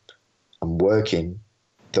 I'm working.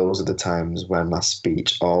 Those are the times when my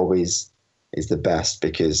speech always is the best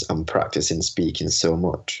because I'm practicing speaking so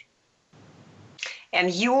much.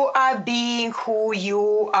 And you are being who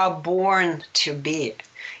you are born to be.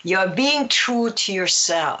 You're being true to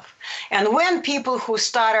yourself. And when people who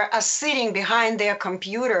stutter are sitting behind their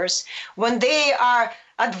computers, when they are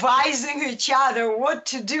advising each other what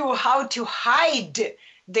to do, how to hide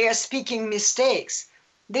their speaking mistakes,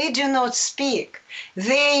 they do not speak.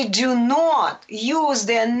 They do not use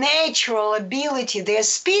their natural ability, their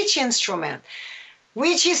speech instrument,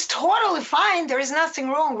 which is totally fine. There is nothing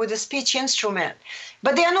wrong with a speech instrument,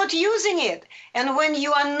 but they are not using it. And when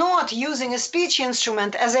you are not using a speech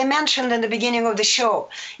instrument, as I mentioned in the beginning of the show,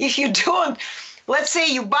 if you don't, let's say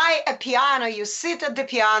you buy a piano, you sit at the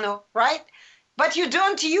piano, right? But you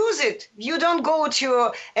don't use it. You don't go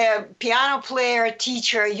to a piano player,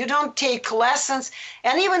 teacher. You don't take lessons.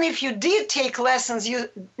 And even if you did take lessons, you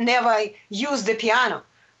never use the piano.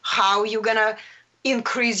 How are you going to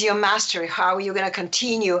increase your mastery? How are you going to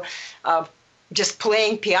continue just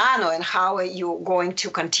playing piano? And how are you going to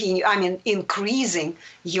continue, increasing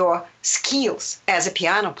your skills as a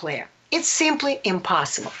piano player? It's simply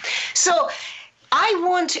impossible. So I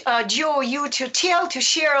want, Joe, you to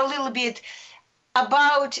share a little bit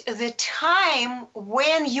about the time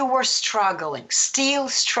when you were struggling, still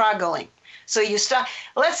struggling. So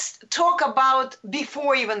let's talk about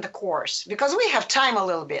before even the course, because we have time a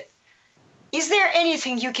little bit. Is there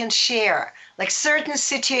anything you can share, like certain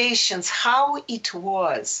situations, how it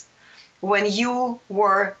was when you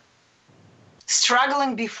were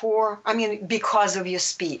struggling before, because of your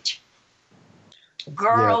speech?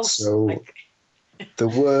 Girls. Yeah, so the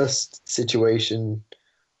worst situation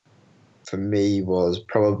for me was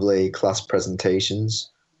probably class presentations,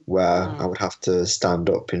 where I would have to stand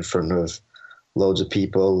up in front of loads of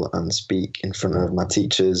people and speak in front of my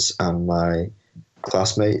teachers and my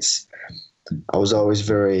classmates. I was always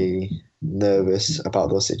very nervous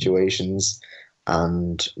about those situations,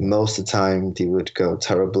 and most of the time they would go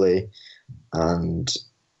terribly, and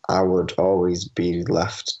I would always be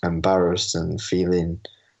left embarrassed and feeling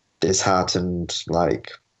disheartened.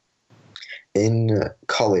 Like in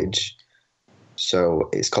college, so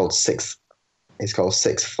it's called sixth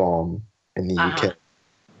form in the UK.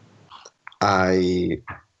 I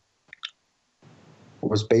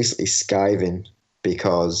was basically skiving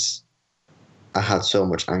because I had so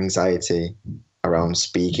much anxiety around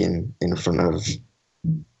speaking in front of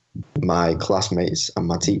my classmates and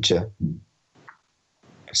my teacher.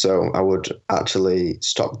 So I would actually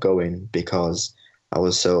stop going because I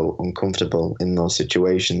was so uncomfortable in those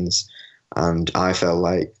situations, and I felt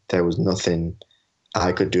like there was nothing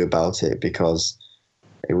I could do about it, because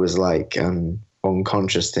it was like an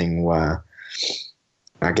unconscious thing where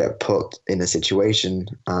I get put in a situation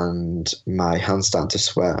and my hands start to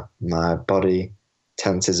sweat, my body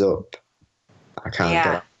tenses up, I can't get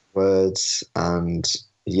out words, and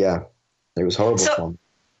it was horrible for me.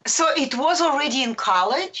 So it was already in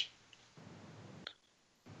college?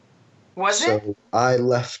 Was it? So I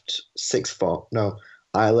left sixth form. No,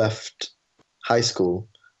 I left high school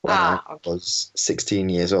when I was 16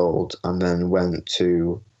 years old, and then went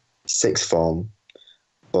to sixth form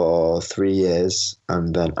for 3 years,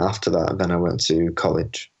 and then after that, then I went to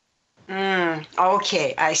college.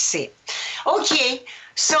 Okay, I see. Okay,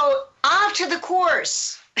 so after the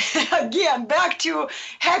course, again, back to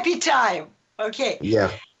happy time. Okay. Yeah.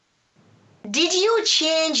 Did you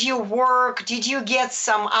change your work? Did you get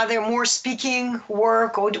some other more speaking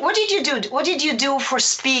work? Or what did you do? What did you do for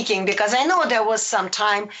speaking? Because I know there was some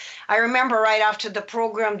time. I remember right after the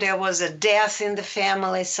program, there was a death in the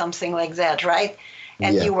family, something like that, right?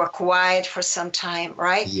 And you were quiet for some time,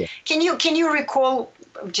 right? Yeah. Can you recall,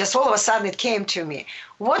 just all of a sudden it came to me,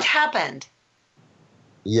 what happened?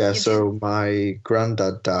 Yeah, so my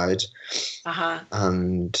granddad died,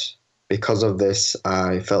 and because of this,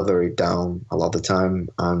 I felt very down a lot of the time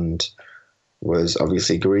and was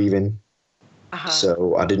obviously grieving.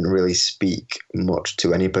 So I didn't really speak much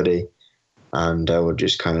to anybody, and I would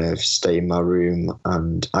just kind of stay in my room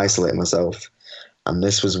and isolate myself. And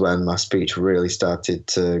this was when my speech really started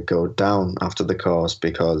to go down after the course,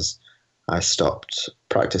 because I stopped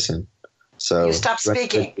practicing. So you stopped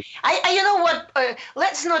speaking. You know what?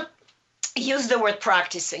 Let's not use the word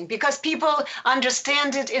practicing because people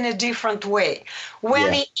understand it in a different way.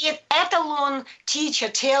 When an Etalon teacher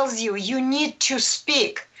tells you you need to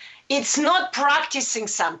speak, it's not practicing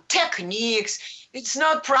some techniques. It's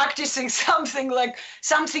not practicing something like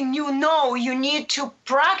something new. No, you need to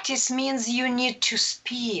practice means you need to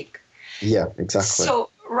speak. Yeah, exactly. So,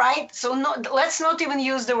 right? So let's not even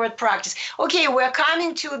use the word practice. Okay, we're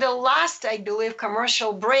coming to the last, I believe,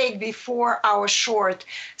 commercial break before our short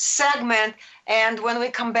segment. And when we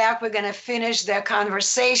come back, we're going to finish the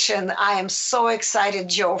conversation. I am so excited,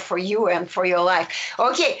 Joe, for you and for your life.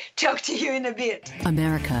 Okay, talk to you in a bit.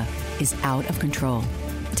 America is out of control.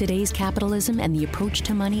 Today's capitalism and the approach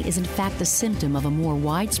to money is in fact the symptom of a more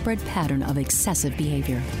widespread pattern of excessive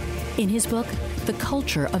behavior. In his book, The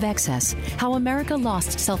Culture of Excess, How America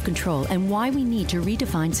Lost Self-Control and Why We Need to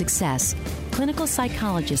Redefine Success, clinical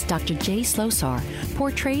psychologist Dr. Jay Slosar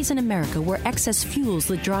portrays an America where excess fuels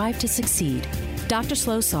the drive to succeed. Dr.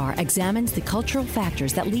 Slosar examines the cultural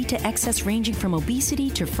factors that lead to excess, ranging from obesity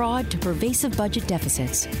to fraud to pervasive budget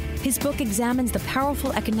deficits. His book examines the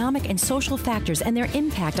powerful economic and social factors and their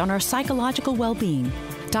impact on our psychological well-being.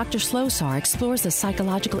 Dr. Slosar explores the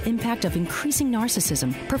psychological impact of increasing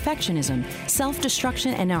narcissism, perfectionism,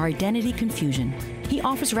 self-destruction, and our identity confusion. He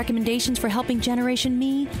offers recommendations for helping Generation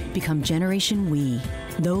Me become Generation We.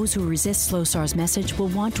 Those who resist Slosar's message will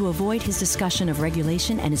want to avoid his discussion of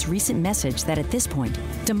regulation and his recent message that at this point,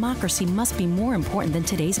 democracy must be more important than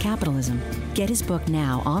today's capitalism. Get his book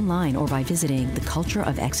now online or by visiting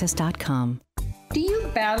thecultureofexcess.com. Do you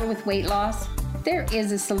battle with weight loss? There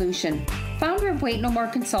is a solution. Founder of Weight No More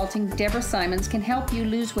Consulting, Deborah Simons, can help you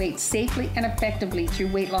lose weight safely and effectively through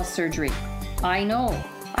weight loss surgery. I know.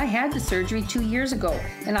 I had the surgery 2 years ago,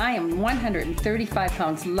 and I am 135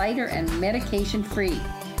 pounds lighter and medication-free.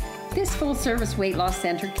 This full-service weight loss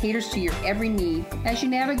center caters to your every need as you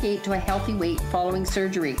navigate to a healthy weight following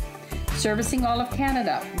surgery. Servicing all of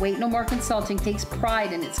Canada, Weight No More Consulting takes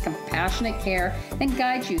pride in its compassionate care and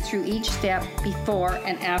guides you through each step before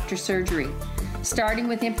and after surgery. Starting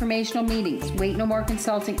with informational meetings, Weight No More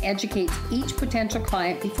Consulting educates each potential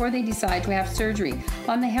client before they decide to have surgery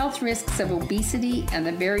on the health risks of obesity and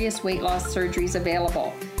the various weight loss surgeries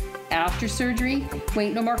available. After surgery,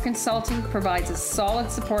 Weight No More Consulting provides a solid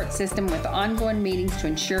support system with ongoing meetings to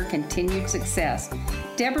ensure continued success.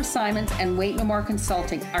 Deborah Simons and Weight No More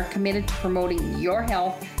Consulting are committed to promoting your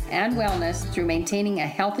health and wellness through maintaining a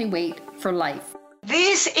healthy weight for life.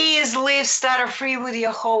 This is Live Stutter-Free with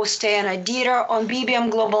your host, Anna Dieter, on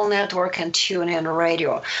BBM Global Network and TuneIn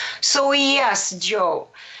Radio. So yes, Joe,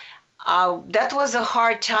 that was a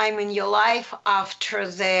hard time in your life after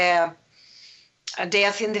the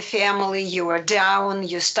death in the family. You were down,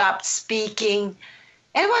 you stopped speaking.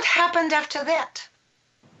 And what happened after that?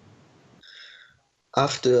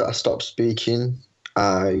 After I stopped speaking,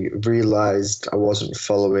 I realized I wasn't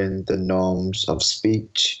following the norms of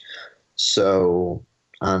speech.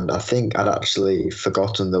 And I think I'd actually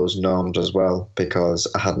forgotten those norms as well because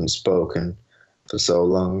I hadn't spoken for so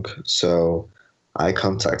long. So I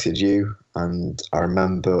contacted you, and I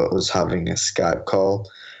remember us having a Skype call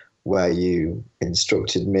where you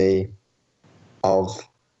instructed me of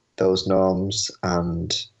those norms,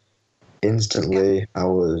 and instantly I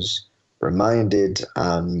was reminded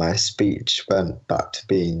and my speech went back to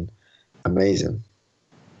being amazing.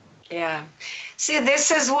 Yeah. See,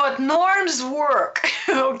 this is what norms work,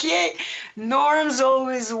 okay? Norms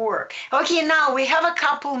always work. Okay, now we have a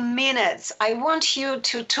couple minutes. I want you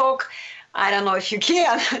to talk, I don't know if you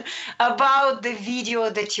can, about the video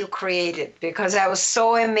that you created, because I was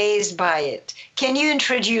so amazed by it. Can you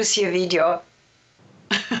introduce your video?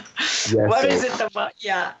 Yes, what is it about?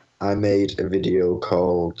 Yeah. I made a video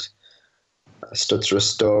called Stutter a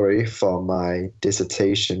Story for my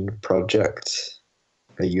dissertation project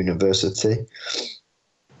at university.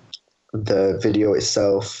 The video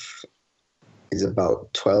itself is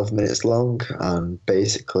about 12 minutes long and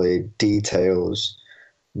basically details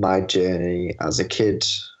my journey as a kid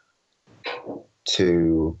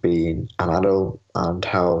to being an adult and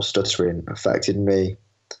how stuttering affected me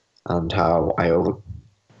and how I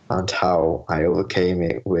overcame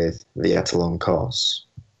it with the Etalon course.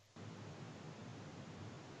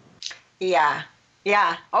 Yeah.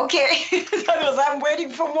 Okay. I'm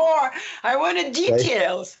waiting for more. I wanted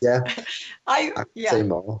details. Yeah. I can say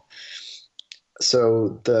more.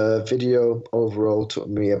 So the video overall took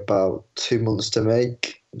me about 2 months to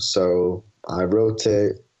make. So I wrote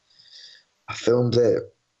it, I filmed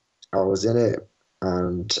it, I was in it,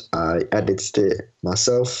 and I edited it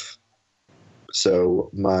myself. So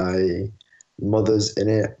my mother's in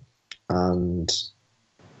it, and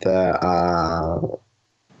there are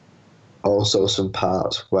also some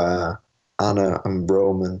parts where Anna and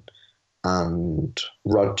Roman and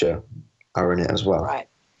Roger are in it as well. Right.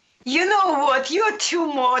 You know what? You're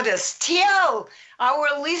too modest. Tell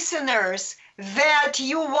our listeners that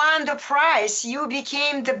you won the prize. You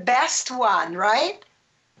became the best one, right?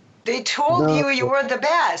 They told you were the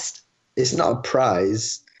best. It's not a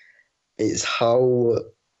prize. It's how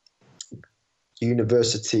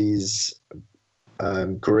universities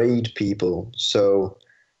grade people. So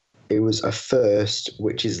it was a first,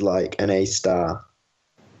 which is like an A star.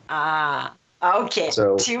 Ah, okay.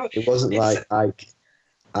 So it wasn't like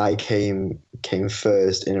I came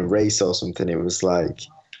first in a race or something. It was like,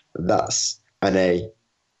 that's an A.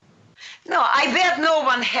 No, I bet no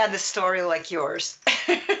one had a story like yours.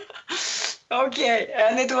 Okay,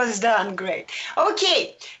 and it was done great.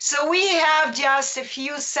 Okay, so we have just a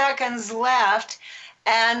few seconds left,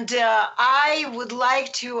 and I would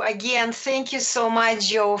like to again thank you so much,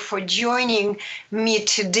 Joe, for joining me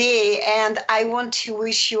today, and I want to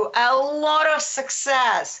wish you a lot of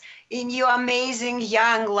success in your amazing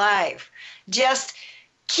young life. Just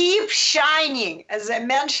keep shining, as I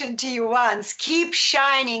mentioned to you once, keep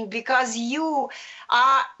shining, because you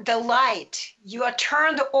are the light. You are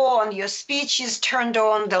turned on, your speech is turned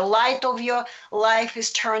on, the light of your life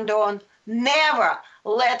is turned on. Never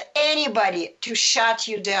let anybody to shut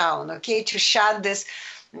you down, okay, to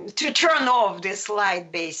turn off this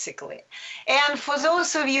light, basically. And for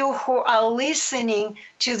those of you who are listening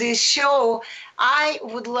to this show, I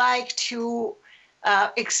would like to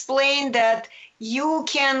explain that you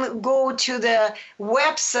can go to the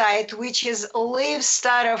website, which is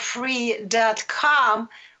livestutterfree.com.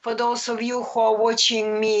 For those of you who are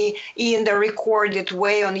watching me in the recorded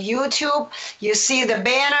way on YouTube, you see the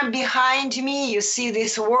banner behind me. You see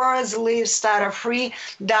these words,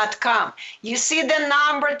 livestutterfree.com. You see the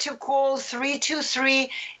number to call,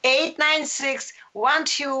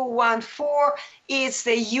 323-896-1214. It's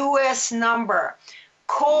the US number.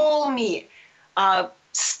 Call me.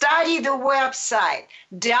 Study the website,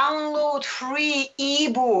 download free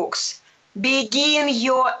ebooks, begin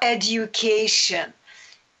your education.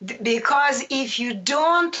 Because if you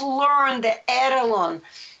don't learn the etalons,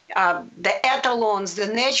 the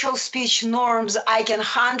natural speech norms, I can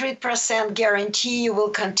 100% guarantee you will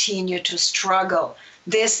continue to struggle.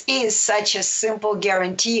 This is such a simple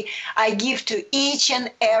guarantee I give to each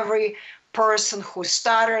and every person who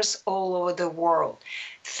stutters all over the world.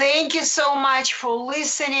 Thank you so much for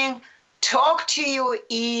listening. Talk to you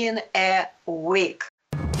in a week.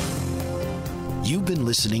 You've been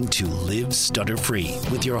listening to Live Stutter Free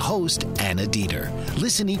with your host, Anna Dieter.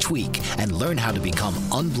 Listen each week and learn how to become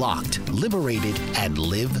unblocked, liberated, and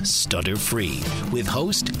live stutter free with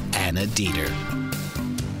host Anna Dieter.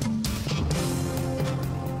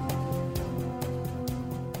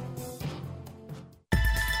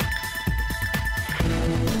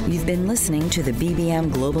 You've been listening to the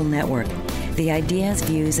BBM Global Network. The ideas,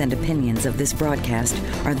 views, and opinions of this broadcast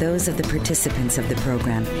are those of the participants of the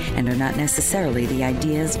program and are not necessarily the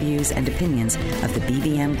ideas, views, and opinions of the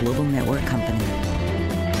BBM Global Network Company.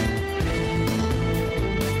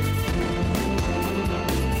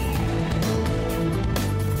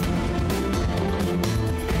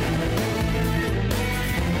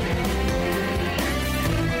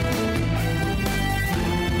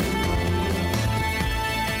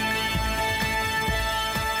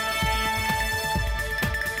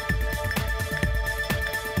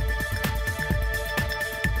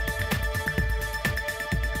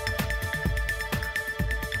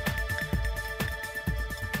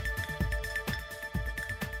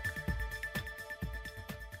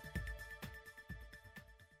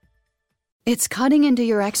 It's cutting into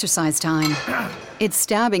your exercise time. It's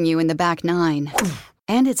stabbing you in the back nine.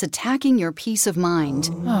 And it's attacking your peace of mind.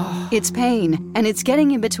 It's pain, and it's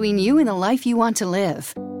getting in between you and the life you want to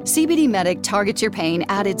live. CBD Medic targets your pain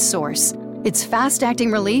at its source. It's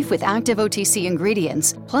fast-acting relief with active OTC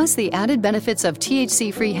ingredients, plus the added benefits of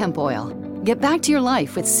THC-free hemp oil. Get back to your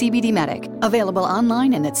life with CBD Medic, available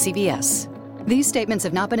online and at CVS. These statements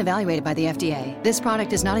have not been evaluated by the FDA. This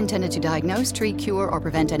product is not intended to diagnose, treat, cure, or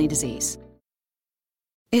prevent any disease.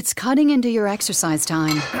 It's cutting into your exercise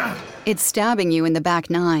time. It's stabbing you in the back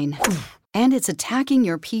nine. And it's attacking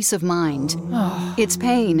your peace of mind. It's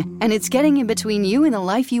pain, and it's getting in between you and the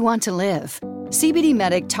life you want to live. CBD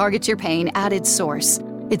Medic targets your pain at its source.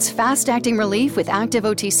 It's fast-acting relief with active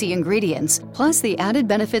OTC ingredients, plus the added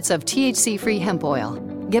benefits of THC-free hemp oil.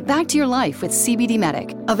 Get back to your life with CBD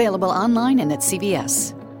Medic, available online and at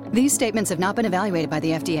CVS. These statements have not been evaluated by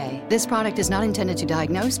the FDA. This product is not intended to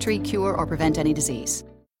diagnose, treat, cure, or prevent any disease.